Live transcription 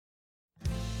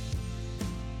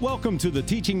Welcome to the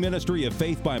teaching ministry of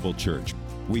Faith Bible Church.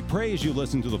 We pray as you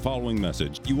listen to the following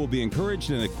message, you will be encouraged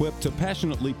and equipped to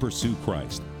passionately pursue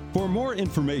Christ. For more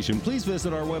information, please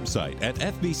visit our website at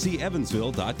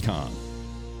fbcevansville.com.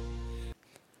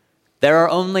 There are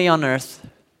only on earth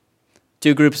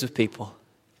two groups of people.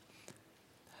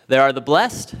 There are the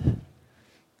blessed,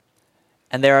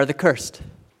 and there are the cursed.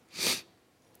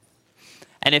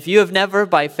 And if you have never,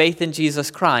 by faith in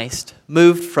Jesus Christ,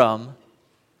 moved from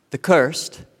the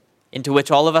cursed, into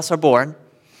which all of us are born,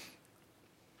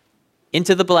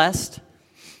 into the blessed,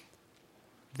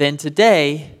 then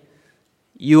today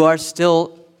you are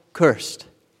still cursed.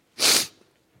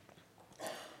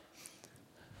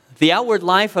 The outward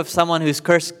life of someone who's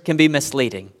cursed can be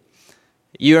misleading.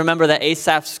 You remember that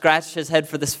Asaph scratched his head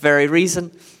for this very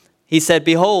reason. He said,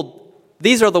 "Behold,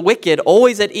 these are the wicked,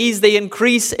 always at ease they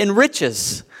increase in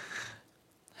riches."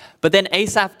 But then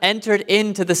Asaph entered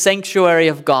into the sanctuary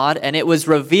of God, and it was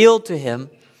revealed to him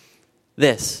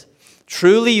this: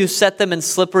 truly you set them in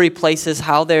slippery places,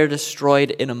 how they're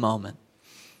destroyed in a moment.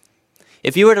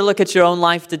 If you were to look at your own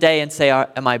life today and say,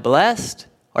 am I blessed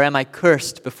or am I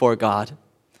cursed before God?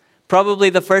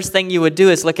 Probably the first thing you would do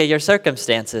is look at your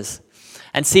circumstances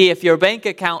and see if your bank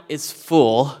account is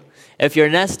full, if your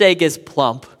nest egg is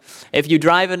plump, if you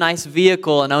drive a nice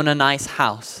vehicle and own a nice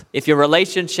house, if your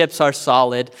relationships are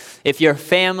solid, if your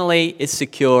family is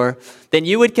secure, then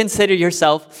you would consider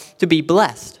yourself to be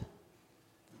blessed.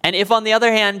 And if, on the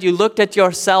other hand, you looked at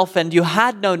yourself and you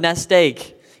had no nest egg,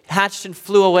 it hatched and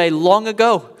flew away long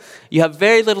ago, you have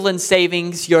very little in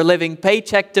savings, you're living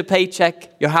paycheck to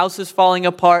paycheck, your house is falling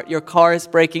apart, your car is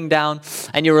breaking down,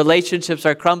 and your relationships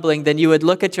are crumbling, then you would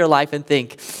look at your life and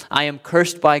think, I am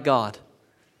cursed by God.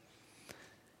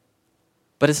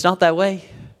 But it's not that way.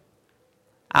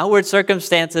 Outward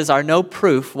circumstances are no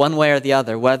proof one way or the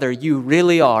other whether you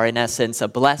really are, in essence, a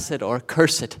blessed or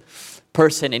cursed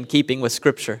person in keeping with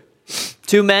Scripture.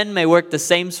 Two men may work the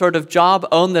same sort of job,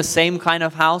 own the same kind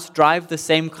of house, drive the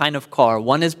same kind of car.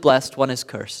 One is blessed, one is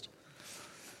cursed.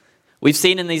 We've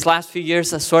seen in these last few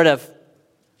years a sort of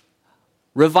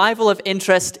revival of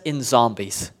interest in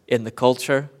zombies in the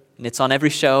culture, and it's on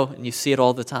every show, and you see it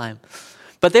all the time.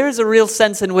 But there is a real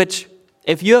sense in which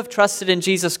if you have trusted in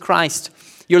Jesus Christ,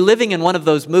 you're living in one of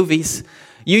those movies.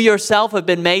 You yourself have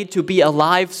been made to be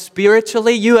alive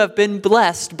spiritually. You have been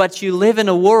blessed, but you live in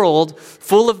a world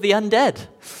full of the undead,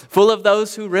 full of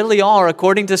those who really are,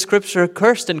 according to Scripture,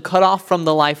 cursed and cut off from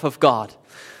the life of God.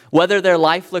 Whether their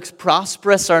life looks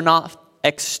prosperous or not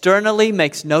externally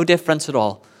makes no difference at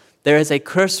all. There is a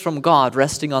curse from God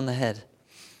resting on the head.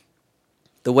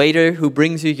 The waiter who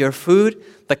brings you your food,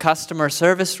 the customer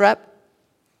service rep,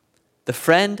 the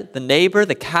friend, the neighbor,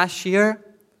 the cashier,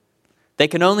 they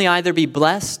can only either be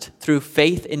blessed through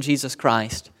faith in Jesus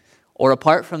Christ, or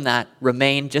apart from that,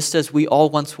 remain just as we all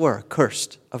once were,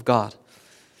 cursed of God.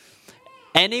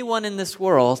 Anyone in this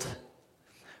world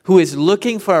who is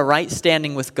looking for a right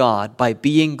standing with God by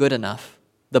being good enough,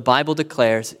 the Bible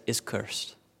declares, is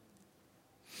cursed.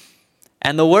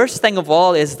 And the worst thing of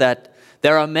all is that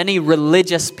there are many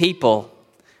religious people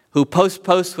who post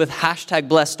posts with hashtag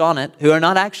blessed on it, who are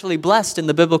not actually blessed in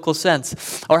the biblical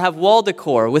sense, or have wall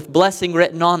decor with blessing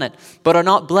written on it, but are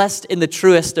not blessed in the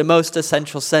truest and most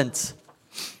essential sense.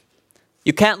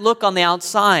 You can't look on the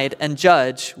outside and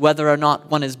judge whether or not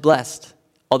one is blessed,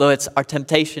 although it's our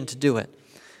temptation to do it.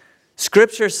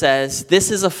 Scripture says,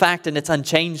 this is a fact and it's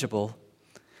unchangeable,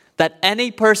 that any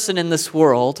person in this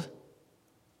world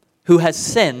who has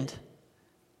sinned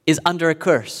is under a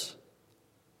curse.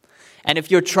 And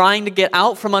if you're trying to get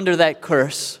out from under that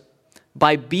curse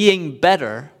by being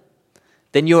better,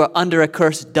 then you are under a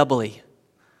curse doubly.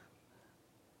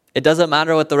 It doesn't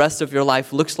matter what the rest of your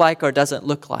life looks like or doesn't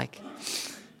look like.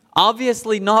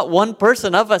 Obviously, not one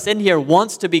person of us in here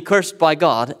wants to be cursed by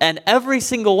God, and every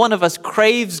single one of us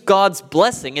craves God's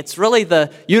blessing. It's really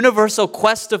the universal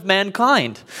quest of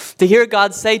mankind, to hear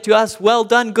God say to us, well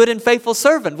done, good and faithful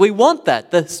servant. We want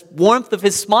that, the warmth of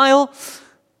His smile.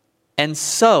 And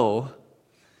so,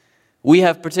 we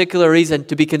have particular reason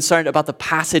to be concerned about the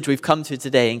passage we've come to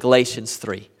today in Galatians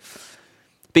 3.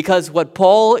 Because what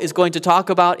Paul is going to talk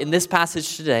about in this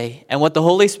passage today, and what the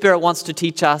Holy Spirit wants to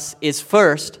teach us, is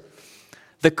first,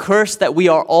 the curse that we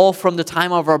are all from the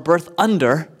time of our birth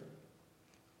under.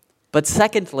 But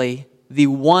secondly, the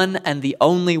one and the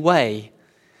only way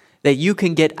that you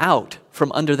can get out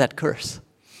from under that curse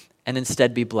and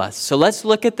instead be blessed. So let's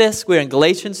look at this. We're in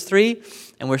Galatians 3,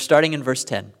 and we're starting in verse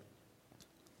 10.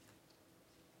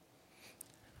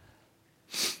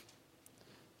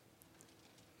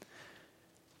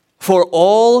 For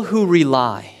all who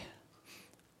rely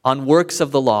on works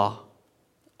of the law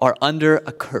are under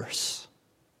a curse.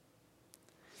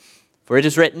 For it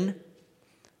is written,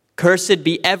 "Cursed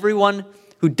be everyone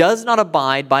who does not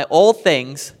abide by all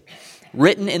things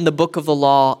written in the book of the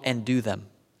law and do them."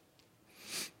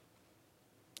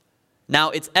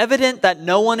 Now it's evident that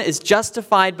no one is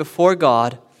justified before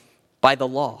God by the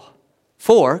law.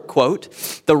 For, quote,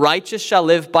 "the righteous shall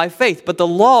live by faith, but the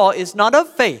law is not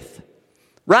of faith.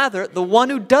 Rather, the one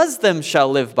who does them shall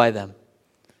live by them."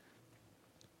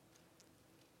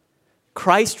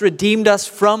 Christ redeemed us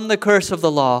from the curse of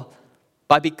the law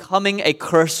by becoming a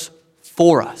curse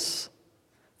for us.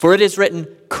 For it is written,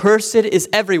 "Cursed is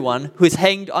everyone who is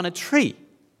hanged on a tree,"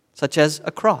 such as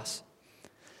a cross.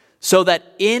 So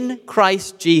that in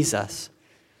Christ Jesus,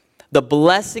 the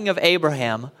blessing of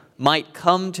Abraham might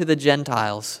come to the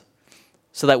Gentiles,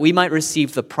 so that we might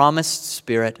receive the promised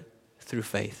Spirit through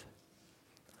faith.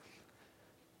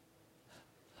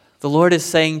 The Lord is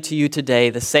saying to you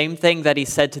today the same thing that He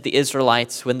said to the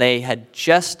Israelites when they had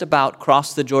just about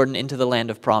crossed the Jordan into the land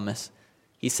of promise.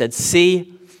 He said,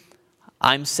 "See,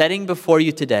 I'm setting before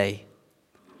you today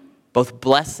both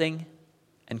blessing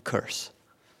and curse."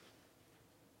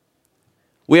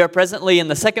 We are presently in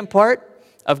the second part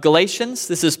of Galatians.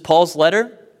 This is Paul's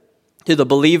letter to the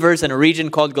believers in a region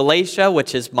called Galatia,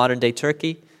 which is modern-day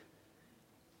Turkey.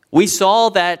 We saw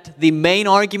that the main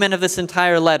argument of this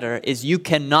entire letter is you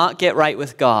cannot get right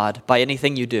with God by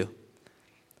anything you do,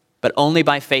 but only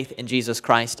by faith in Jesus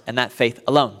Christ, and that faith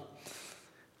alone.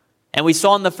 And we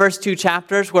saw in the first two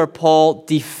chapters where Paul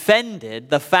defended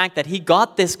the fact that he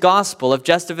got this gospel of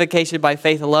justification by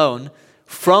faith alone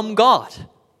from God.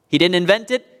 He didn't invent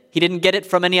it. He didn't get it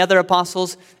from any other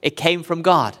apostles. It came from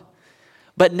God.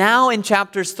 But now in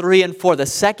chapters 3 and 4, the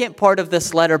second part of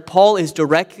this letter, Paul is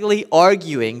directly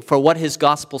arguing for what his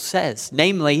gospel says.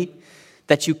 Namely,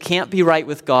 that you can't be right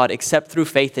with God except through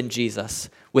faith in Jesus,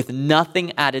 with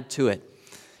nothing added to it.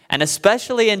 And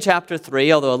especially in chapter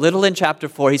 3, although a little in chapter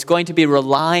 4, he's going to be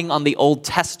relying on the Old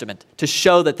Testament to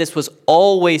show that this was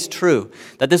always true,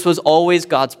 that this was always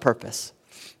God's purpose.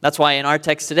 That's why in our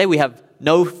text today, we have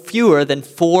no fewer than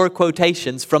 4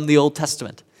 quotations from the Old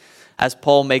Testament, as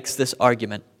Paul makes this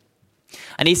argument.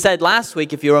 And he said last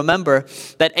week, if you remember,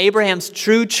 that Abraham's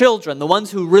true children, the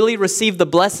ones who really received the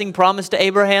blessing promised to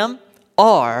Abraham,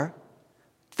 are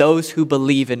those who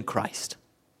believe in Christ.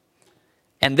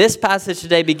 And this passage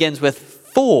today begins with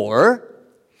 "for,"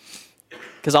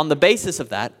 because on the basis of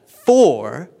that,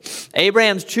 "for,"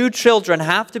 Abraham's true children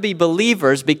have to be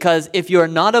believers, because if you are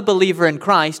not a believer in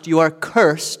Christ, you are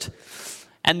cursed,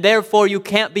 and therefore you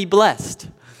can't be blessed.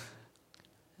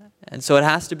 And so it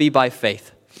has to be by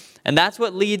faith. And that's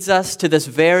what leads us to this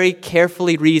very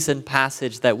carefully reasoned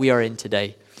passage that we are in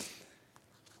today.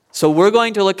 So we're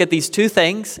going to look at these two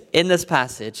things in this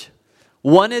passage.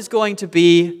 One is going to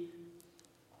be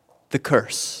the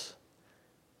curse.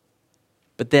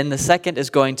 But then the second is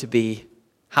going to be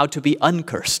how to be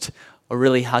uncursed, or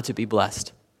really how to be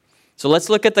blessed. So let's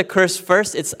look at the curse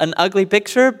first. It's an ugly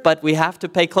picture, but we have to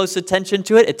pay close attention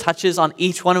to it. It touches on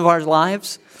each one of our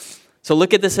lives. So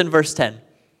look at this in verse 10.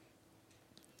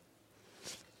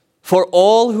 "For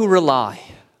all who rely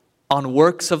on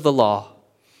works of the law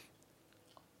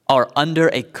are under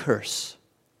a curse.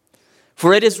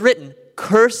 For it is written,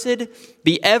 'Cursed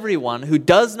be everyone who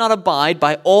does not abide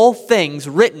by all things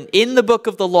written in the book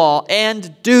of the law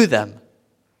and do them.'"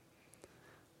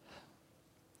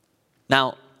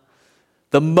 Now,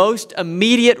 the most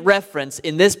immediate reference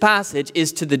in this passage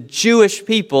is to the Jewish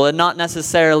people and not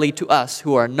necessarily to us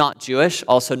who are not Jewish,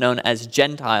 also known as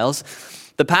Gentiles.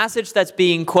 The passage that's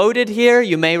being quoted here,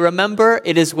 you may remember,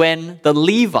 it is when the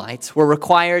Levites were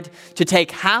required to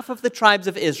take half of the tribes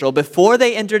of Israel before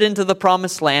they entered into the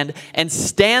promised land and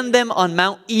stand them on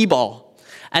Mount Ebal.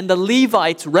 And the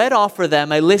Levites read off for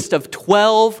them a list of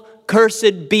 12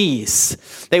 cursed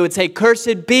bees. They would say,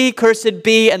 cursed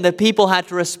be, and the people had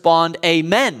to respond,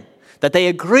 amen. That they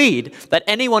agreed that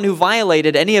anyone who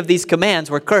violated any of these commands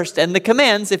were cursed. And the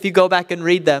commands, if you go back and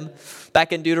read them,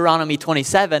 back in Deuteronomy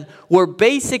 27, were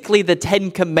basically the 10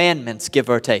 Commandments, give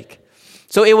or take.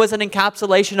 So it was an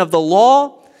encapsulation of the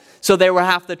law. So there were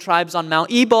half the tribes on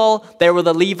Mount Ebal. There were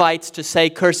the Levites to say,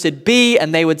 cursed be,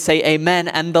 and they would say, amen.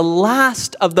 And the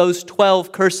last of those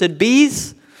 12 cursed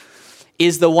bees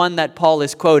is the one that Paul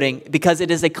is quoting, because it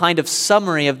is a kind of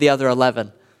summary of the other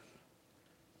 11.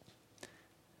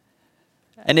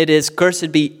 And it is,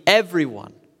 cursed be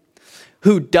everyone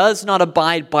who does not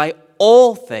abide by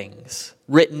all things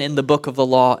written in the book of the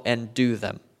law and do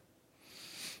them.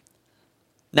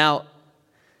 Now,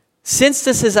 since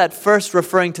this is at first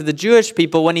referring to the Jewish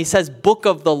people, when he says book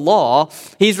of the law,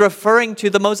 he's referring to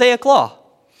the Mosaic law.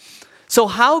 So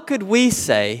how could we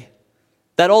say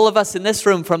that all of us in this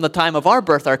room from the time of our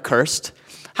birth are cursed?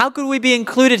 How could we be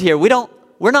included here?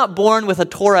 We're not born with a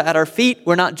Torah at our feet.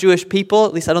 We're not Jewish people.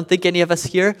 At least I don't think any of us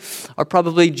here are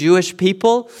probably Jewish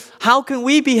people. How can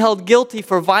we be held guilty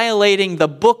for violating the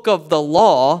book of the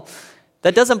law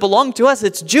that doesn't belong to us?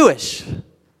 It's Jewish.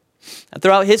 And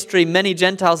throughout history, many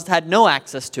Gentiles had no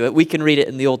access to it. We can read it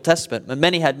in the Old Testament, but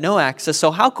many had no access.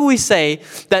 So how can we say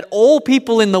that all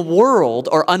people in the world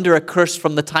are under a curse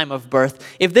from the time of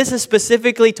birth if this is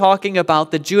specifically talking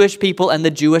about the Jewish people and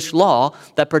the Jewish law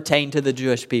that pertain to the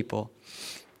Jewish people?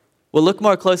 Well, look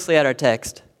more closely at our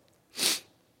text.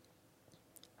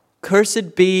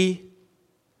 Cursed be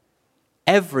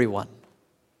everyone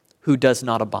who does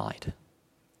not abide.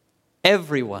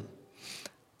 Everyone.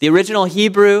 The original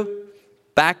Hebrew,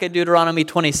 back in Deuteronomy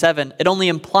 27, it only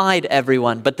implied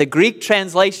everyone. But the Greek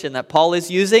translation that Paul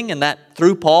is using, and that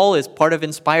through Paul is part of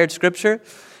inspired scripture,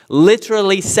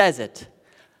 literally says it.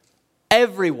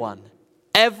 Everyone,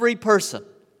 every person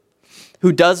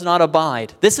who does not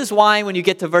abide. This is why when you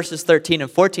get to verses 13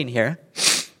 and 14 here,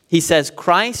 he says,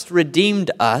 Christ redeemed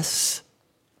us.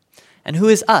 And who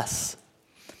is us?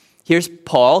 Here's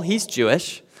Paul, he's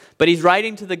Jewish, but he's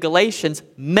writing to the Galatians,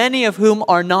 many of whom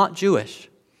are not Jewish.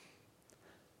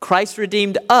 Christ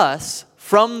redeemed us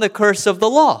from the curse of the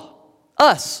law.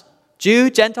 Us.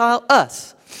 Jew, Gentile,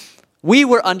 us. We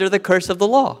were under the curse of the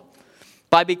law.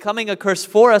 By becoming a curse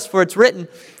for us, for it's written,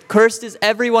 cursed is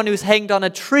everyone who's hanged on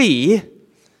a tree,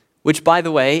 which, by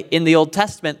the way, in the Old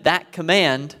Testament, that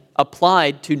command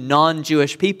applied to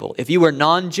non-Jewish people. If you were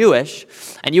non-Jewish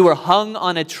and you were hung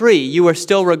on a tree, you were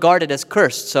still regarded as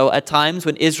cursed. So at times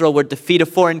when Israel would defeat a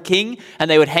foreign king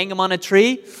and they would hang him on a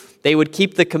tree, they would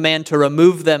keep the command to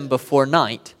remove them before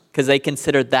night because they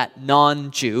considered that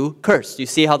non-Jew cursed. You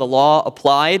see how the law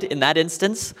applied in that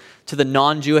instance to the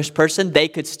non-Jewish person? They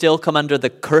could still come under the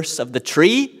curse of the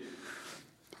tree,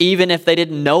 even if they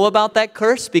didn't know about that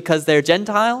curse because they're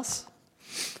Gentiles,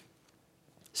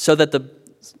 so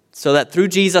that through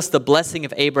Jesus the blessing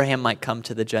of Abraham might come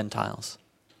to the Gentiles.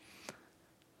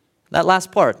 That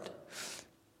last part.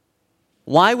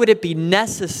 Why would it be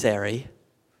necessary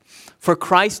for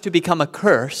Christ to become a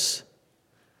curse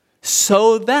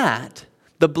so that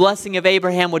the blessing of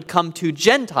Abraham would come to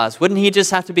Gentiles? Wouldn't he just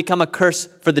have to become a curse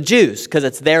for the Jews because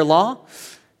it's their law?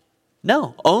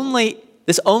 No,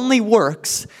 this only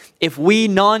works if we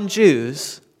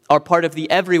non-Jews are part of the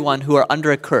everyone who are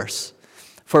under a curse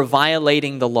for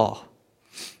violating the law.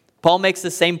 Paul makes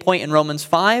the same point in Romans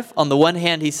 5. On the one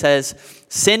hand, he says,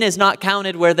 sin is not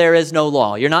counted where there is no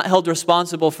law. You're not held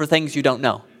responsible for things you don't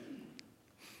know.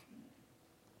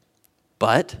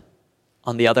 But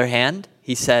on the other hand,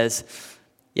 he says,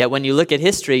 yet when you look at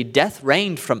history, death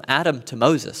reigned from Adam to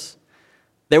Moses.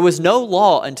 There was no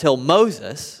law until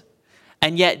Moses,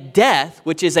 and yet death,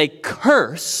 which is a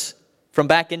curse, from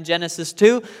back in Genesis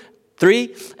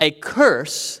 2:3, a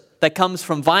curse that comes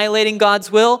from violating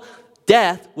God's will,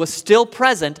 death was still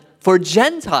present for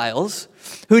Gentiles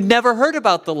who'd never heard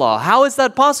about the law. How is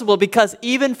that possible? Because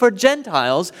even for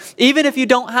Gentiles, even if you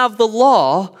don't have the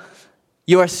law,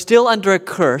 you are still under a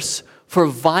curse for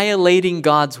violating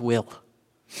God's will.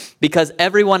 Because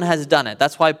everyone has done it.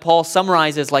 That's why Paul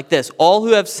summarizes like this: all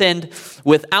who have sinned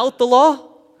without the law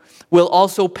will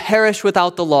also perish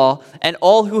without the law, and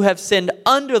all who have sinned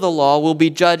under the law will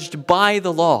be judged by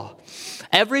the law.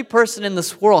 Every person in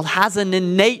this world has an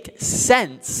innate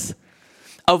sense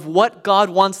of what God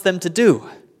wants them to do.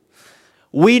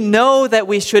 We know that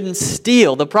we shouldn't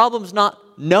steal. The problem's not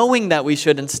knowing that we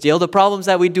shouldn't steal. The problem's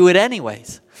that we do it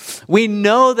anyways. We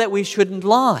know that we shouldn't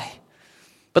lie.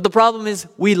 But the problem is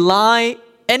we lie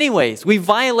anyways. We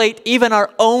violate even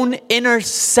our own inner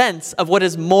sense of what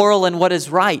is moral and what is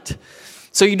right.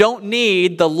 So you don't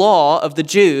need the law of the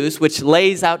Jews, which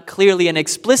lays out clearly and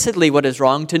explicitly what is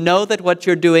wrong, to know that what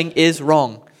you're doing is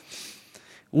wrong.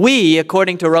 We,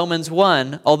 according to Romans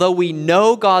 1, although we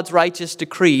know God's righteous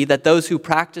decree that those who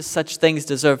practice such things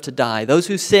deserve to die, those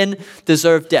who sin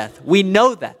deserve death. We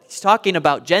know that. He's talking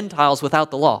about Gentiles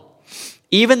without the law.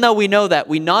 Even though we know that,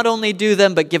 we not only do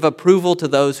them, but give approval to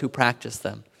those who practice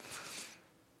them.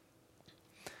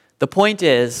 The point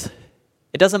is,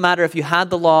 it doesn't matter if you had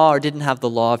the law or didn't have the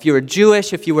law, if you were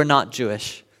Jewish, if you were not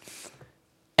Jewish.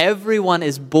 Everyone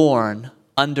is born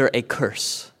under a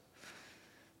curse.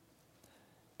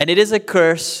 And it is a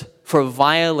curse for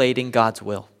violating God's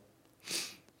will.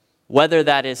 Whether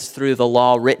that is through the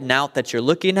law written out that you're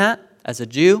looking at as a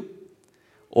Jew,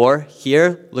 or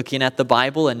here looking at the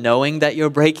Bible and knowing that you're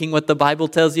breaking what the Bible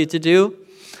tells you to do,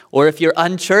 or if you're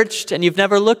unchurched and you've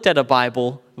never looked at a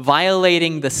Bible,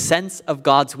 violating the sense of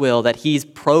God's will that He's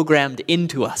programmed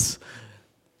into us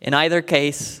In either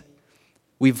case,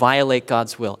 we violate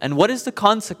God's will. And what is the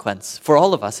consequence for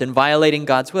all of us in violating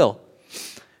God's will?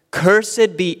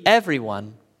 Cursed be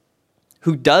everyone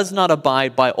who does not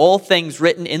abide by all things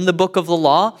written in the book of the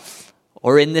law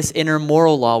or in this inner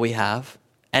moral law we have,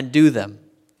 and do them.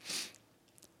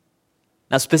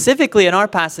 Now, specifically in our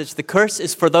passage, the curse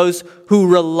is for those who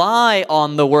rely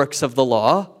on the works of the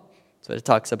law. That's what it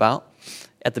talks about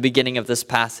at the beginning of this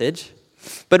passage.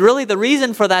 But really the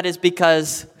reason for that is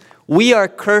because we are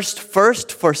cursed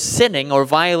first for sinning or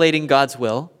violating God's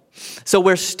will. So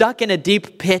we're stuck in a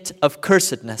deep pit of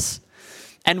cursedness.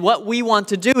 And what we want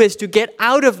to do is to get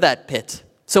out of that pit.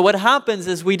 So what happens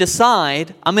is we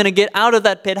decide, I'm going to get out of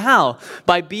that pit. How?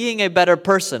 By being a better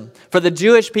person. For the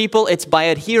Jewish people, it's by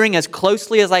adhering as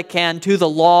closely as I can to the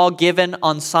law given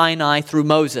on Sinai through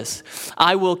Moses.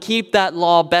 I will keep that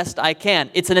law best I can.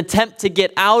 It's an attempt to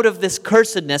get out of this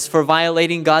cursedness for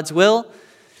violating God's will.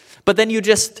 But then you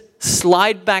just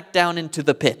slide back down into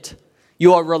the pit.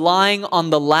 You are relying on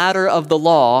the ladder of the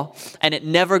law, and it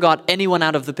never got anyone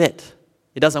out of the pit.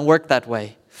 It doesn't work that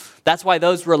way. That's why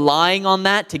those relying on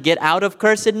that to get out of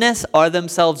cursedness are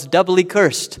themselves doubly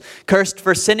cursed. Cursed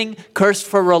for sinning, cursed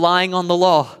for relying on the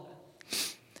law.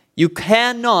 You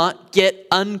cannot get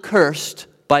uncursed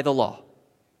by the law.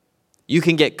 You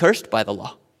can get cursed by the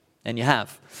law, and you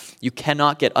have. You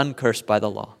cannot get uncursed by the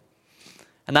law.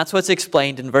 And that's what's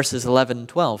explained in verses 11 and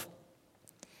 12.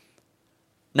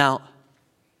 Now,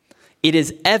 it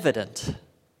is evident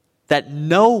that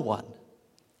no one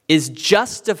is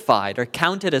justified or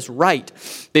counted as right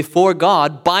before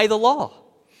God by the law.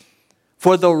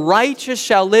 For the righteous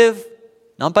shall live,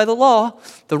 not by the law,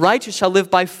 the righteous shall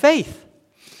live by faith.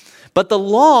 But the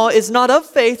law is not of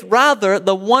faith, rather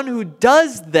the one who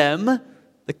does them,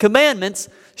 the commandments,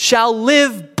 shall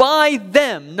live by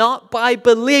them, not by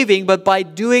believing, but by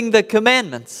doing the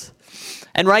commandments.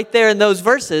 And right there in those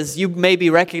verses, you maybe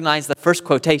recognize the first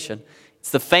quotation. It's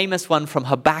the famous one from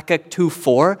Habakkuk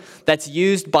 2:4 that's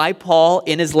used by Paul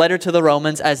in his letter to the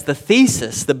Romans as the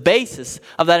thesis, the basis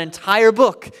of that entire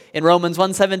book in Romans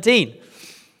 1:17.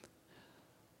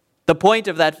 The point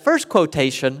of that first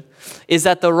quotation is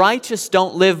that the righteous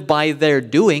don't live by their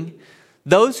doing.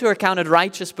 Those who are counted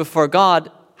righteous before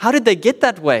God, how did they get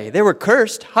that way? They were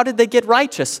cursed. How did they get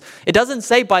righteous? It doesn't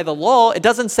say by the law. It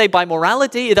doesn't say by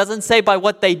morality. It doesn't say by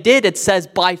what they did. It says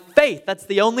by faith. That's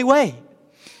the only way.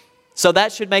 So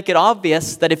that should make it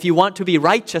obvious that if you want to be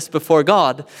righteous before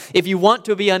God, if you want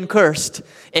to be uncursed,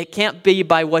 it can't be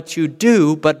by what you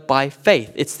do, but by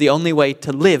faith. It's the only way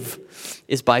to live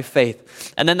is by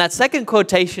faith. And then that second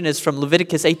quotation is from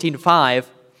Leviticus 18:5.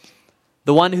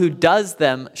 The one who does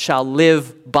them shall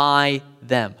live by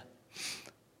them.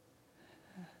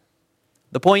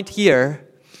 The point here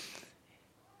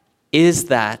is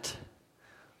that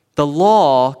the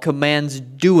law commands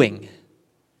doing,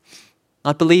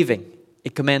 not believing.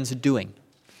 It commands doing.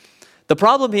 The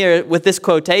problem here with this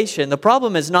quotation, the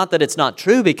problem is not that it's not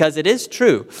true, because it is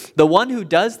true. The one who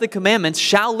does the commandments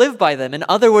shall live by them. In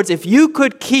other words, if you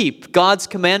could keep God's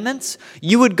commandments,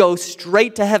 you would go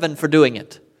straight to heaven for doing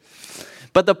it.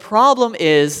 But the problem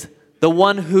is the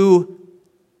one who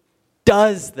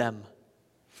does them.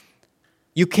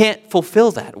 You can't fulfill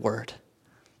that word.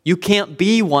 You can't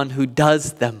be one who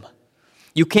does them.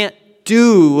 You can't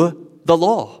do the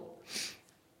law.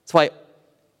 That's why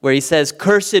where he says,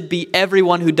 cursed be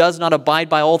everyone who does not abide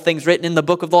by all things written in the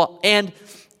book of the law and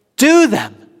do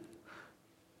them.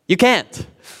 You can't.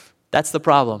 That's the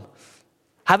problem.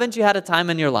 Haven't you had a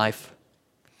time in your life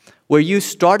where you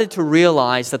started to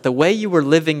realize that the way you were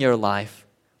living your life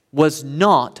was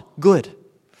not good?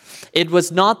 It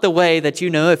was not the way that,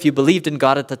 if you believed in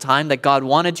God at the time, that God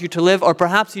wanted you to live, or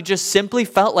perhaps you just simply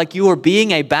felt like you were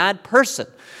being a bad person.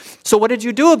 So what did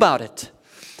you do about it?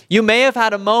 You may have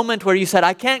had a moment where you said,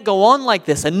 I can't go on like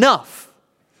this, enough.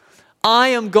 I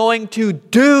am going to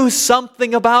do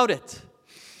something about it.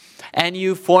 And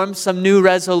you formed some new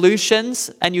resolutions,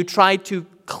 and you tried to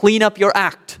clean up your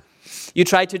act. You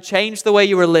tried to change the way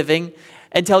you were living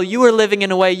until you were living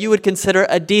in a way you would consider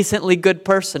a decently good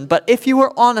person. But if you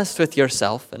were honest with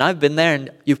yourself, and I've been there and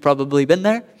you've probably been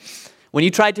there, when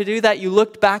you tried to do that, you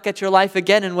looked back at your life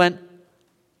again and went,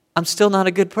 I'm still not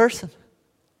a good person.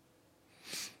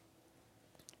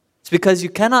 It's because you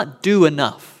cannot do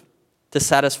enough to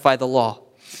satisfy the law.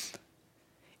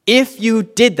 If you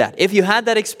did that, if you had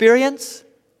that experience,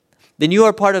 then you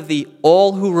are part of the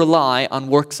all who rely on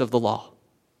works of the law.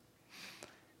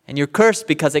 And you're cursed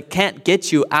because it can't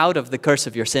get you out of the curse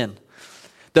of your sin.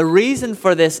 The reason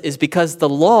for this is because the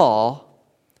law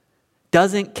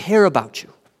doesn't care about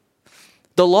you.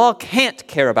 The law can't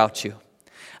care about you.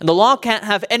 And the law can't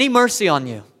have any mercy on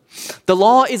you. The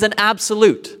law is an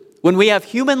absolute. When we have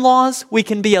human laws, we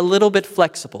can be a little bit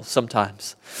flexible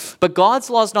sometimes. But God's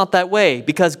law is not that way,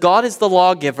 because God is the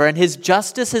lawgiver and his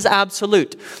justice is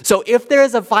absolute. So if there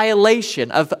is a violation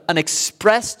of an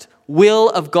expressed will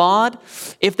of God,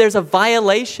 if there's a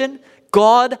violation,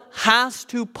 God has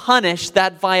to punish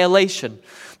that violation.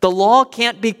 The law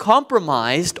can't be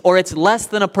compromised, or it's less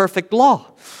than a perfect law.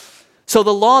 So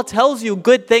the law tells you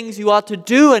good things you ought to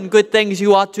do and good things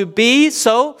you ought to be.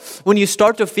 So when you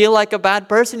start to feel like a bad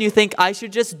person, you think, I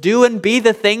should just do and be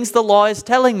the things the law is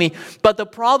telling me. But the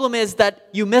problem is that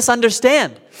you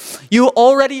misunderstand. You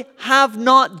already have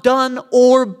not done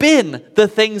or been the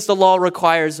things the law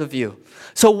requires of you.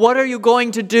 So what are you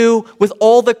going to do with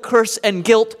all the curse and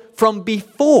guilt from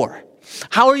before?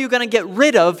 How are you going to get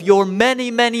rid of your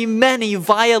many, many, many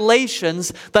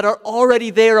violations that are already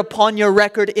there upon your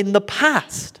record in the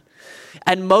past?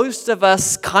 And most of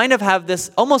us kind of have this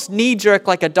almost knee-jerk,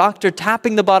 like a doctor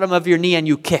tapping the bottom of your knee and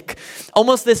you kick.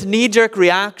 Almost this knee-jerk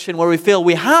reaction where we feel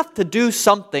we have to do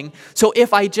something, so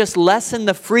if I just lessen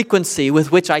the frequency with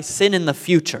which I sin in the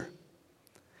future,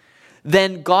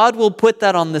 then God will put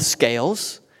that on the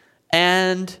scales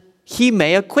and he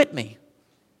may acquit me.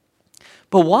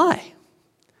 But why?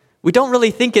 We don't really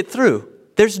think it through.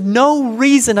 There's no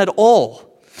reason at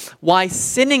all why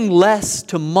sinning less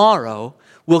tomorrow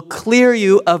will clear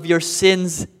you of your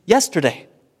sins yesterday.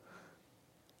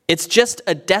 It's just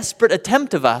a desperate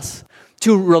attempt of us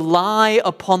to rely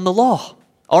upon the law,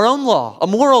 our own law, a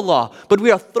moral law, but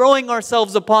we are throwing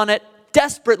ourselves upon it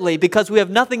desperately because we have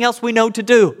nothing else we know to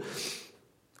do.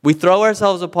 We throw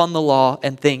ourselves upon the law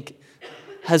and think,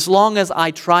 as long as I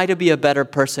try to be a better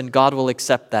person, God will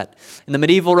accept that. In the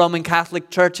medieval Roman Catholic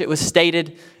Church, it was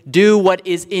stated, do what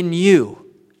is in you,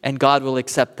 and God will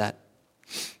accept that.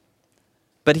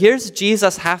 But here's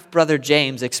Jesus' half-brother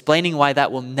James explaining why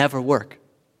that will never work.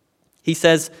 He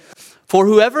says, for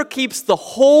whoever keeps the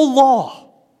whole law,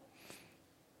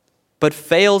 but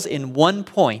fails in one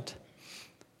point,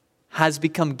 has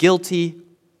become guilty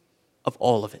of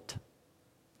all of it.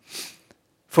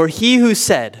 For he who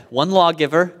said, one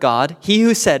lawgiver, God, he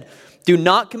who said, do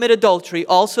not commit adultery,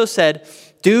 also said,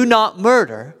 do not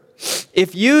murder.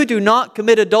 If you do not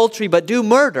commit adultery but do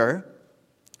murder,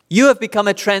 you have become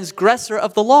a transgressor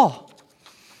of the law.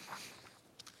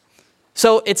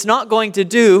 So it's not going to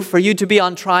do for you to be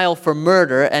on trial for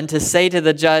murder and to say to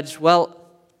the judge, well,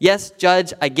 yes,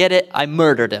 judge, I get it, I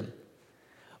murdered him.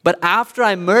 But after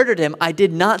I murdered him, I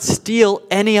did not steal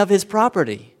any of his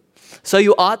property. So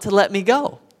you ought to let me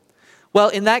go. Well,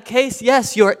 in that case,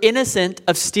 yes, you are innocent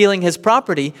of stealing his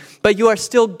property, but you are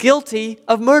still guilty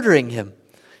of murdering him.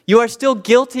 You are still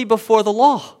guilty before the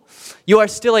law. You are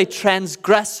still a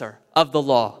transgressor of the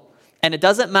law. And it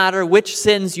doesn't matter which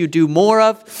sins you do more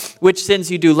of, which sins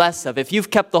you do less of. If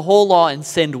you've kept the whole law and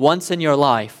sinned once in your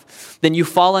life, then you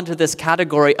fall into this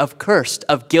category of cursed,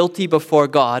 of guilty before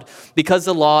God, because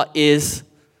the law is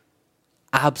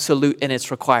absolute in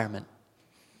its requirement.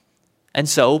 And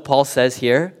so, Paul says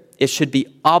here, it should be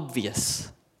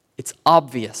obvious. It's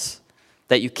obvious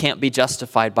that you can't be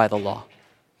justified by the law.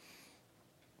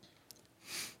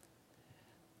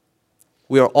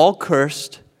 We are all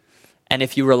cursed, and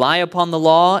if you rely upon the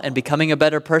law and becoming a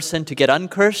better person to get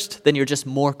uncursed, then you're just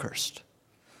more cursed.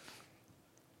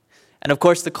 And of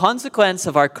course, the consequence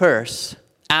of our curse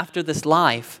after this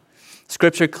life,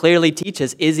 Scripture clearly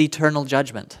teaches, is eternal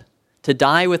judgment. To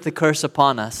die with the curse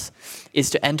upon us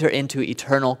is to enter into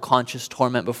eternal conscious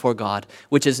torment before God,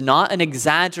 which is not an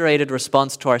exaggerated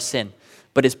response to our sin,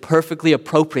 but is perfectly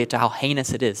appropriate to how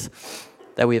heinous it is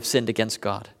that we have sinned against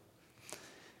God.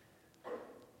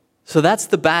 So that's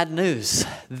the bad news.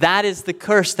 That is the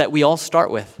curse that we all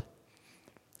start with.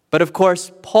 But of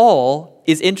course, Paul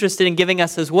is interested in giving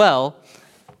us as well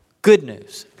good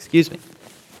news.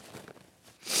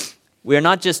 We are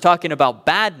not just talking about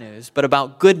bad news, but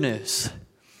about good news.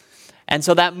 And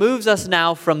so that moves us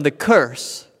now from the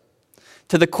curse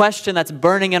to the question that's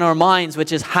burning in our minds,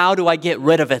 which is, how do I get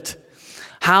rid of it?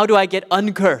 How do I get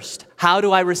uncursed? How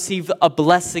do I receive a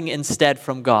blessing instead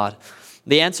from God?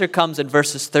 The answer comes in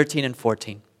verses 13 and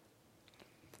 14.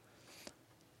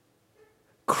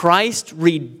 Christ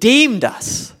redeemed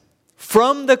us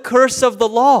from the curse of the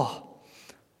law.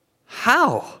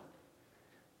 How?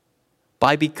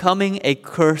 By becoming a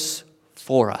curse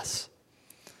for us.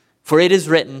 For it is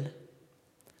written,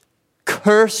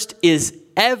 cursed is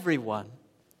everyone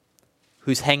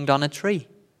who's hanged on a tree.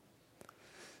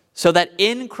 So that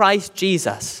in Christ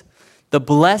Jesus, the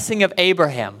blessing of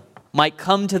Abraham might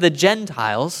come to the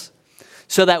Gentiles,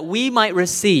 so that we might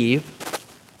receive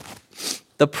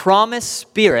the promised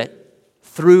Spirit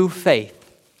through faith.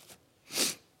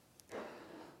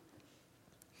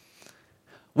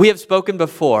 We have spoken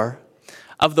before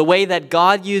of the way that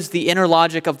God used the inner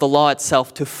logic of the law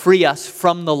itself to free us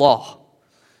from the law.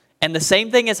 And the same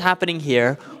thing is happening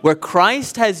here, where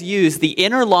Christ has used the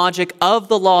inner logic of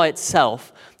the law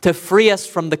itself to free us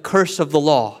from the curse of the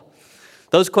law.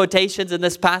 Those quotations in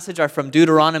this passage are from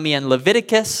Deuteronomy and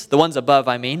Leviticus, the ones above,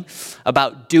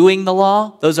 about doing the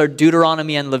law. Those are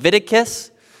Deuteronomy and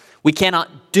Leviticus. We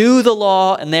cannot do the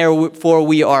law, and therefore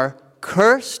we are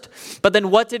cursed. But then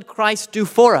what did Christ do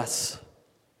for us?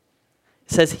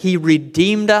 It says he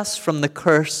redeemed us from the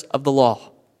curse of the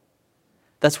law.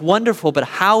 That's wonderful, but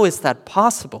how is that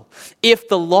possible if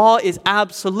the law is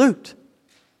absolute?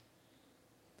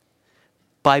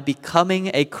 By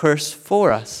becoming a curse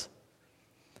for us.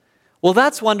 Well,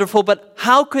 that's wonderful, but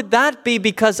how could that be?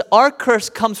 Because our curse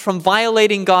comes from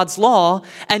violating God's law,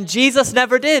 and Jesus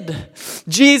never did.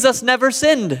 Jesus never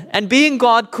sinned, and being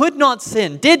God could not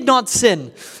sin, did not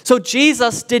sin. So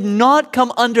Jesus did not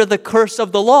come under the curse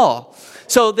of the law.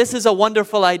 So this is a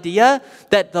wonderful idea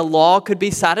that the law could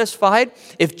be satisfied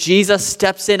if Jesus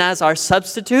steps in as our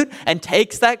substitute and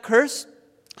takes that curse.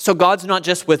 So God's not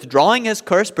just withdrawing his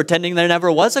curse, pretending there never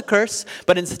was a curse,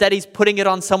 but instead he's putting it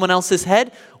on someone else's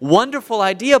head. Wonderful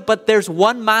idea, but there's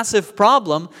one massive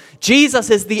problem. Jesus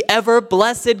is the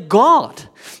ever-blessed God.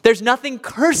 There's nothing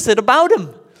cursed about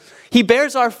him. He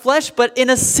bears our flesh, but in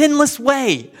a sinless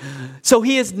way. So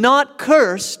he is not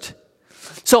cursed.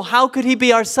 So how could he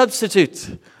be our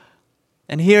substitute?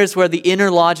 And here's where the inner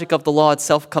logic of the law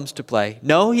itself comes to play.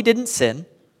 No, he didn't sin,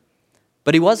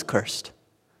 but he was cursed,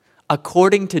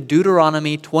 according to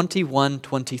Deuteronomy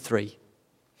 21:23,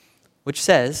 which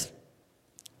says,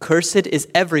 "Cursed is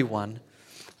everyone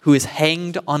who is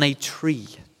hanged on a tree."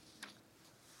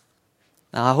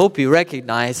 Now, I hope you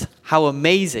recognize how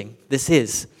amazing this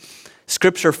is,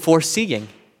 Scripture foreseeing.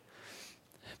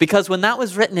 Because when that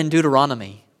was written in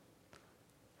Deuteronomy,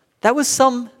 that was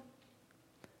some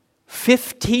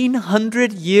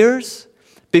 1,500 years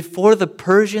before the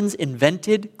Persians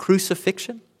invented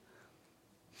crucifixion.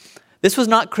 This was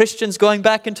not Christians going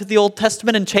back into the Old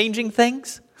Testament and changing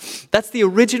things. That's the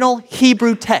original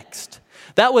Hebrew text.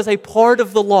 That was a part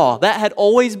of the law. That had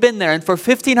always been there. And for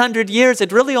 1,500 years,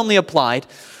 it really only applied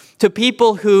to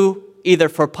people who, either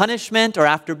for punishment or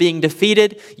after being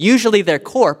defeated, usually their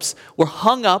corpse, were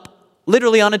hung up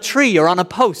literally on a tree or on a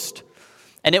post.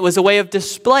 And it was a way of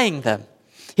displaying them.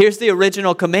 Here's the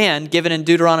original command given in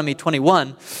Deuteronomy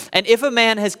 21. "And if a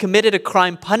man has committed a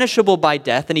crime punishable by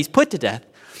death, and he's put to death,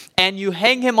 and you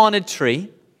hang him on a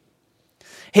tree,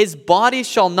 his body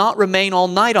shall not remain all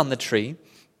night on the tree,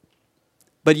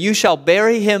 but you shall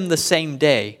bury him the same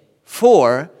day.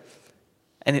 For,"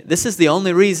 and this is the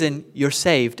only reason you're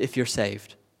saved if you're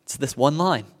saved. It's this one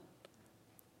line.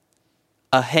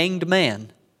 "A hanged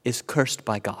man is cursed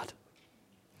by God.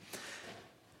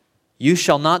 You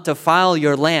shall not defile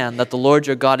your land that the Lord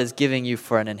your God is giving you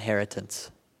for an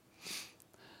inheritance."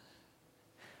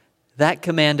 That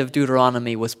command of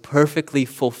Deuteronomy was perfectly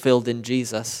fulfilled in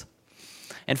Jesus.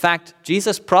 In fact,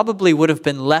 Jesus probably would have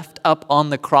been left up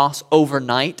on the cross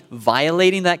overnight,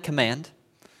 violating that command,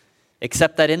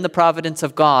 except that in the providence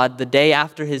of God, the day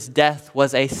after his death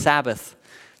was a Sabbath,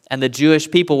 and the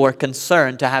Jewish people were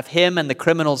concerned to have him and the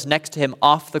criminals next to him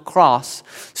off the cross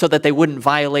so that they wouldn't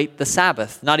violate the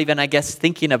Sabbath. Not even, I guess,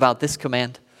 thinking about this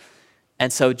command.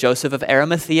 And so Joseph of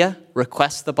Arimathea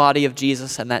requests the body of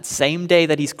Jesus, and that same day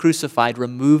that he's crucified,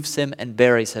 removes him and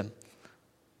buries him.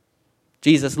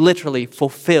 Jesus literally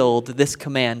fulfilled this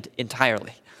command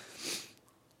entirely.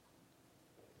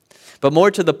 But more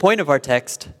to the point of our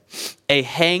text, a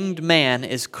hanged man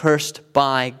is cursed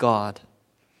by God.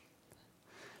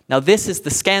 Now, this is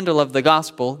the scandal of the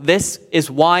gospel. This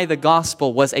is why the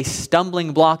gospel was a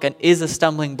stumbling block and is a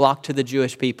stumbling block to the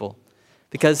Jewish people.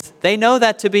 Because they know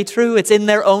that to be true. It's in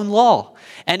their own law.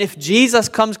 And if Jesus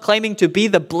comes claiming to be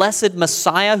the blessed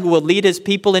Messiah who will lead his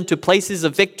people into places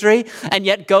of victory, and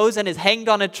yet goes and is hanged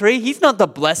on a tree, he's not the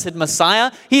blessed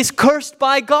Messiah. He's cursed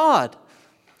by God.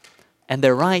 And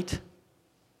they're right.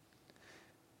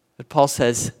 But Paul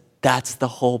says, that's the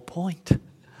whole point.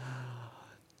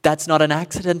 That's not an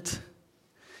accident.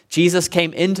 Jesus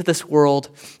came into this world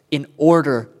in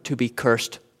order to be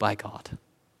cursed by God.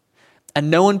 And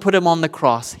no one put him on the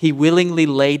cross. He willingly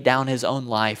laid down his own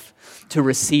life to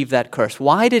receive that curse.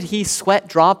 Why did he sweat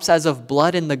drops as of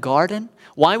blood in the garden?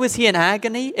 Why was he in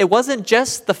agony? It wasn't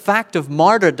just the fact of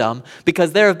martyrdom,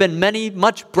 because there have been many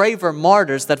much braver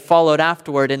martyrs that followed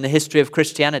afterward in the history of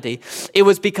Christianity. It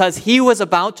was because he was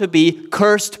about to be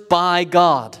cursed by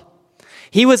God.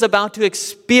 He was about to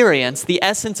experience the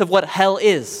essence of what hell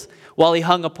is while he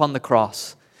hung upon the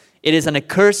cross. It is an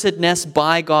accursedness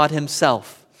by God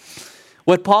himself.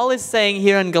 What Paul is saying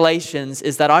here in Galatians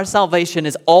is that our salvation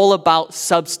is all about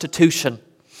substitution.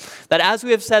 That as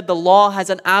we have said, the law has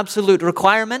an absolute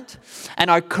requirement, and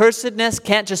our cursedness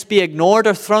can't just be ignored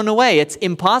or thrown away. It's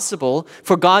impossible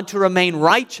for God to remain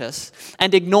righteous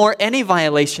and ignore any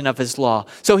violation of his law.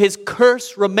 So his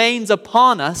curse remains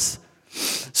upon us.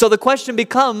 So the question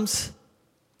becomes,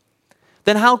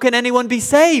 then how can anyone be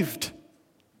saved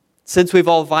since we've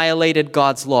all violated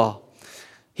God's law?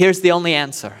 Here's the only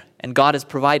answer, and God has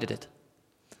provided it.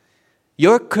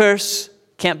 Your curse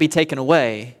can't be taken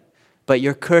away, but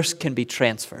your curse can be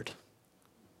transferred.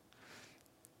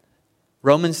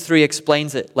 Romans 3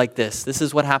 explains it like this. This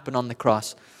is what happened on the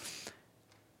cross.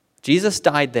 Jesus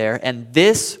died there, and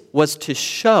this was to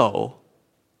show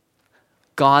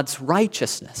God's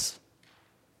righteousness.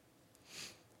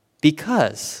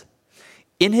 Because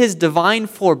in his divine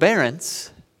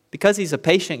forbearance, because he's a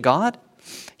patient God,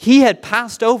 he had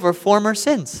passed over former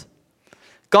sins.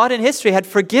 God in history had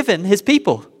forgiven his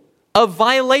people of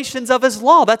violations of his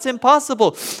law. That's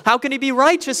impossible. How can he be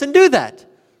righteous and do that?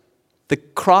 The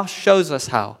cross shows us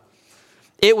how.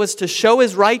 It was to show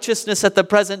his righteousness at the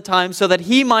present time so that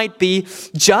he might be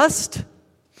just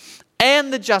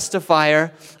and the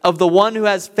justifier of the one who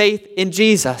has faith in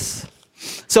Jesus.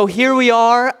 So here we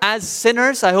are as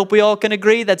sinners. I hope we all can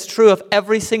agree that's true of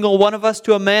every single one of us,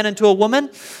 to a man and to a woman.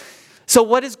 So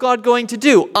what is God going to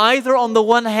do? Either on the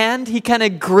one hand, he can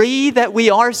agree that we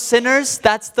are sinners.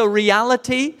 That's the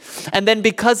reality. And then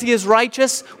because he is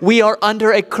righteous, we are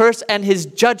under a curse and his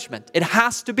judgment. It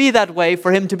has to be that way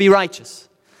for him to be righteous.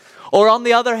 Or on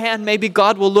the other hand, maybe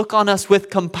God will look on us with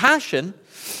compassion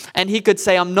and he could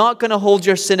say, I'm not going to hold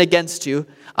your sin against you.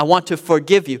 I want to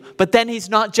forgive you. But then he's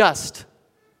not just.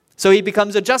 So he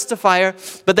becomes a justifier,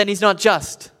 but then he's not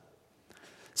just.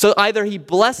 So either he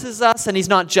blesses us and he's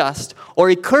not just, or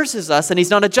he curses us and he's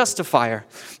not a justifier.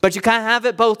 But you can't have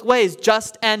it both ways,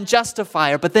 just and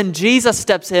justifier. But then Jesus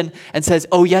steps in and says,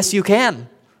 oh yes you can,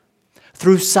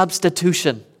 through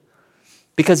substitution.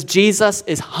 Because Jesus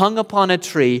is hung upon a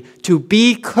tree to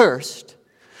be cursed,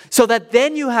 so that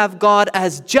then you have God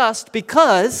as just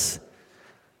because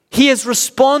he is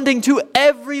responding to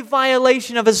every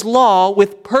violation of his law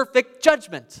with perfect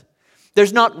judgment.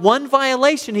 There's not one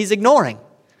violation he's ignoring.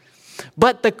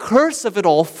 But the curse of it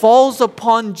all falls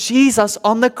upon Jesus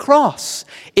on the cross.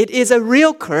 It is a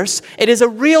real curse. It is a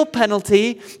real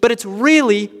penalty, but it's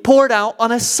really poured out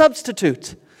on a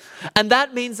substitute. And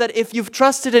that means that if you've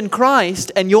trusted in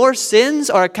Christ and your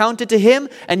sins are accounted to him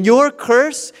and your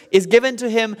curse is given to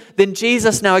him, then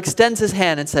Jesus now extends his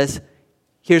hand and says,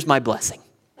 here's my blessing.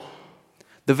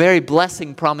 The very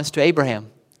blessing promised to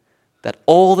Abraham, that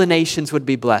all the nations would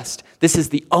be blessed. This is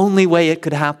the only way it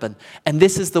could happen. And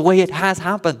this is the way it has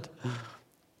happened.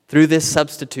 Through this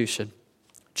substitution.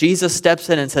 Jesus steps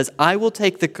in and says, I will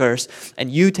take the curse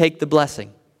and you take the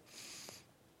blessing.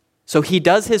 So he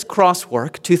does his cross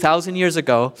work 2,000 years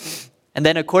ago. And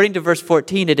then according to verse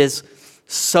 14, it is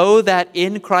so that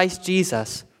in Christ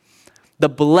Jesus, the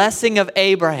blessing of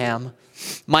Abraham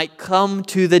might come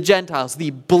to the Gentiles. The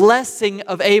blessing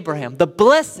of Abraham. The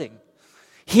blessing.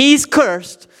 He's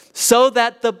cursed so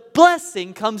that the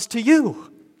blessing comes to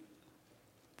you.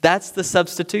 That's the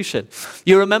substitution.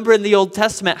 You remember in the Old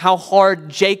Testament how hard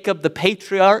Jacob, the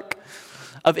patriarch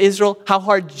of Israel, how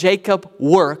hard Jacob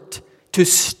worked to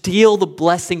steal the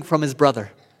blessing from his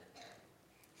brother.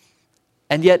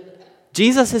 And yet,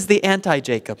 Jesus is the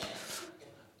anti-Jacob.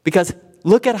 Because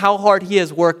look at how hard he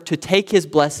has worked to take his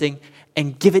blessing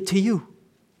and give it to you.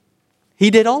 He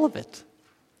did all of it.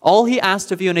 All he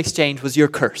asked of you in exchange was your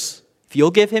curse. If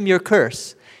you'll give him your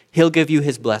curse, he'll give you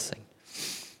his blessing.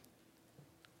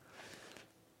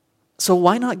 So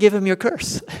why not give him your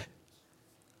curse?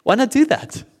 Why not do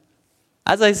that?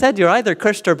 As I said, you're either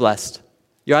cursed or blessed.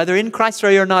 You're either in Christ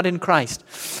or you're not in Christ.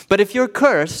 But if you're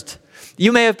cursed,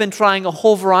 you may have been trying a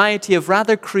whole variety of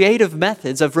rather creative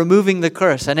methods of removing the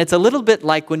curse. And it's a little bit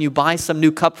like when you buy some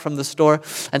new cup from the store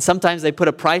and sometimes they put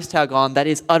a price tag on that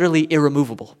is utterly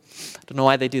irremovable. I don't know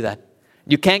why they do that.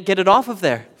 You can't get it off of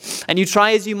there. And you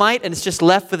try as you might and it's just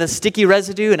left with a sticky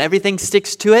residue and everything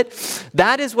sticks to it.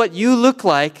 That is what you look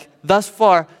like thus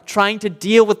far, trying to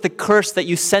deal with the curse that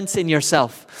you sense in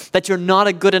yourself, that you're not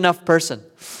a good enough person.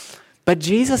 But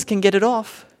Jesus can get it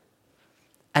off.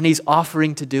 And he's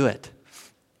offering to do it.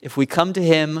 If we come to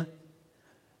him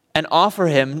and offer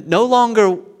him no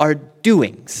longer our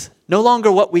doings, no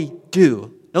longer what we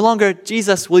do, no longer,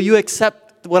 Jesus, will you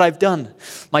accept what I've done?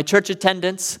 My church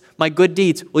attendance, my good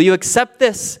deeds, will you accept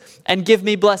this and give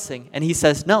me blessing? And he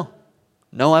says, no,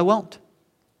 I won't.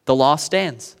 The law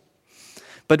stands.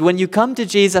 But when you come to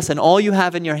Jesus and all you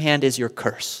have in your hand is your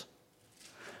curse,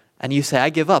 and you say, I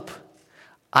give up.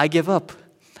 I give up.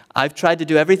 I've tried to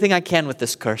do everything I can with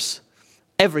this curse.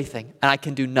 Everything, and I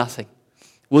can do nothing.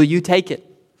 Will you take it?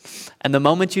 And the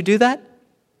moment you do that,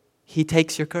 he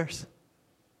takes your curse.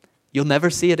 You'll never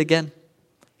see it again.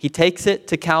 He takes it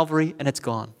to Calvary and it's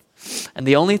gone. And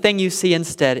the only thing you see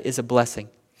instead is a blessing.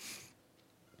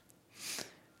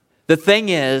 The thing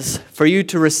is, for you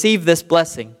to receive this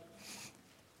blessing,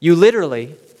 you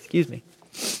literally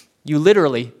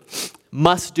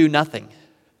must do nothing.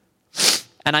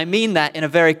 And I mean that in a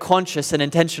very conscious and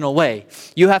intentional way.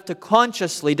 You have to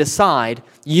consciously decide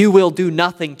you will do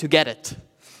nothing to get it.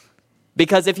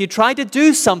 Because if you try to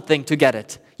do something to get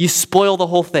it, you spoil the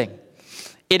whole thing.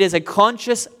 It is a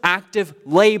conscious, active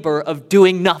labor of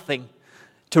doing nothing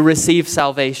to receive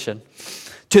salvation.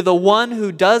 To the one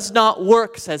who does not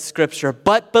work, says Scripture,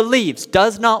 but believes,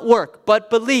 does not work, but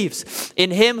believes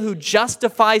in him who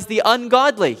justifies the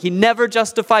ungodly. He never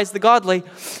justifies the godly.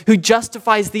 Who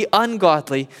justifies the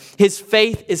ungodly, his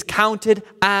faith is counted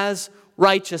as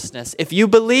righteousness. If you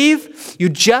believe, you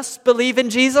just believe in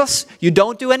Jesus, you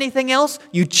don't do anything else,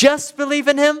 you just believe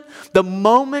in him, the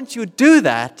moment you do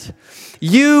that,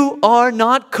 you are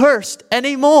not cursed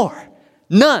anymore.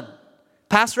 None.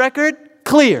 Past record,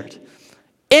 cleared.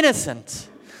 Innocent.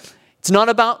 It's not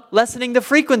about lessening the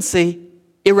frequency.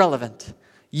 Irrelevant.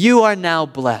 You are now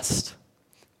blessed.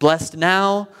 Blessed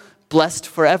now, blessed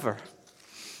forever.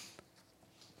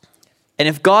 And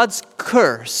if God's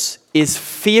curse is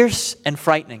fierce and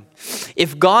frightening,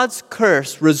 if God's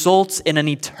curse results in an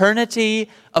eternity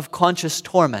of conscious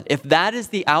torment, if that is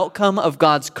the outcome of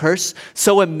God's curse,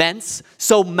 so immense,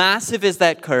 so massive is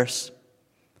that curse,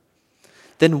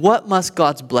 then what must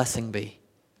God's blessing be?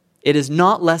 It is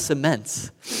not less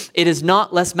immense. It is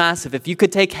not less massive. If you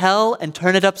could take hell and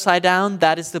turn it upside down,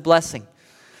 that is the blessing.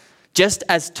 Just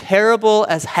as terrible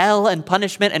as hell and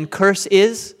punishment and curse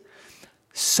is,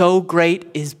 so great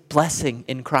is blessing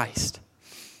in Christ.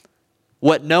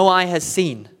 What no eye has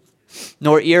seen,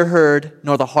 nor ear heard,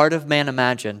 nor the heart of man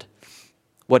imagined,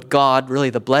 what God,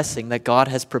 really the blessing that God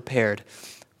has prepared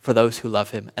for those who love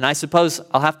him. And I suppose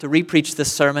I'll have to re-preach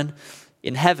this sermon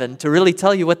in heaven to really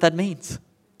tell you what that means.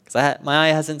 My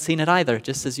eye hasn't seen it either,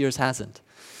 just as yours hasn't.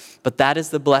 But that is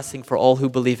the blessing for all who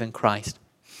believe in Christ.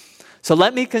 So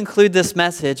let me conclude this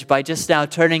message by just now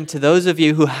turning to those of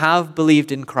you who have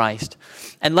believed in Christ.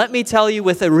 And let me tell you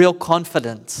with a real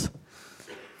confidence,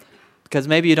 because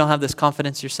maybe you don't have this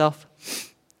confidence yourself.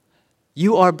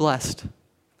 You are blessed.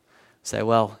 Say,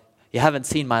 well, you haven't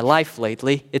seen my life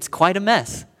lately. It's quite a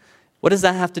mess. What does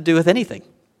that have to do with anything?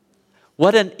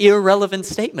 What an irrelevant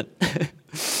statement.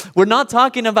 We're not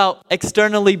talking about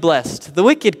externally blessed. The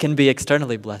wicked can be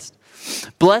externally blessed.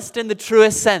 Blessed in the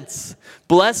truest sense.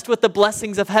 Blessed with the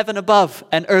blessings of heaven above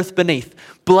and earth beneath.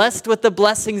 Blessed with the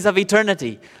blessings of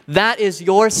eternity. That is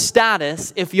your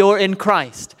status if you're in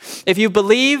Christ. If you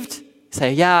believed,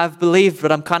 say, yeah, I've believed,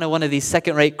 but I'm kind of one of these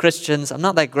second-rate Christians. I'm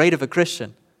not that great of a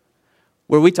Christian.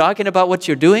 Were we talking about what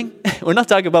you're doing? We're not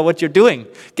talking about what you're doing.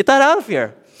 Get that out of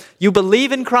here. You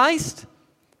believe in Christ,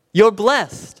 you're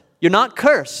blessed. You're not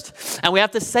cursed. And we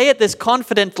have to say it this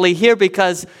confidently here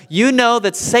because you know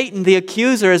that Satan, the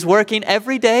accuser, is working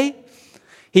every day.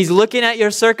 He's looking at your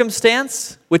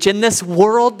circumstance, which in this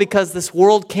world, because this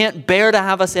world can't bear to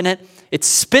have us in it, it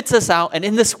spits us out. And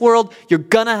in this world, you're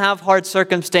going to have hard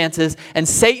circumstances. And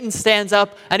Satan stands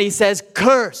up and he says,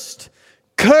 cursed,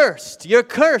 cursed, you're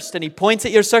cursed. And he points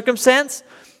at your circumstance.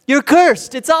 You're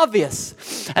cursed. It's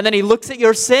obvious. And then he looks at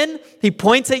your sin. He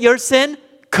points at your sin.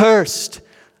 Cursed.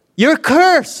 You're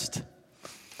cursed.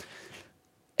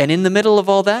 And in the middle of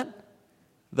all that,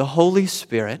 the Holy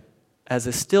Spirit, as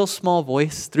a still small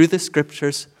voice through the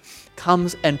Scriptures,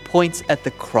 comes and points at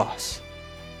the cross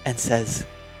and says,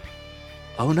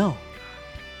 oh no,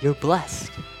 you're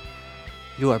blessed.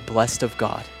 You are blessed of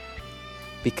God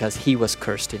because he was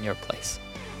cursed in your place.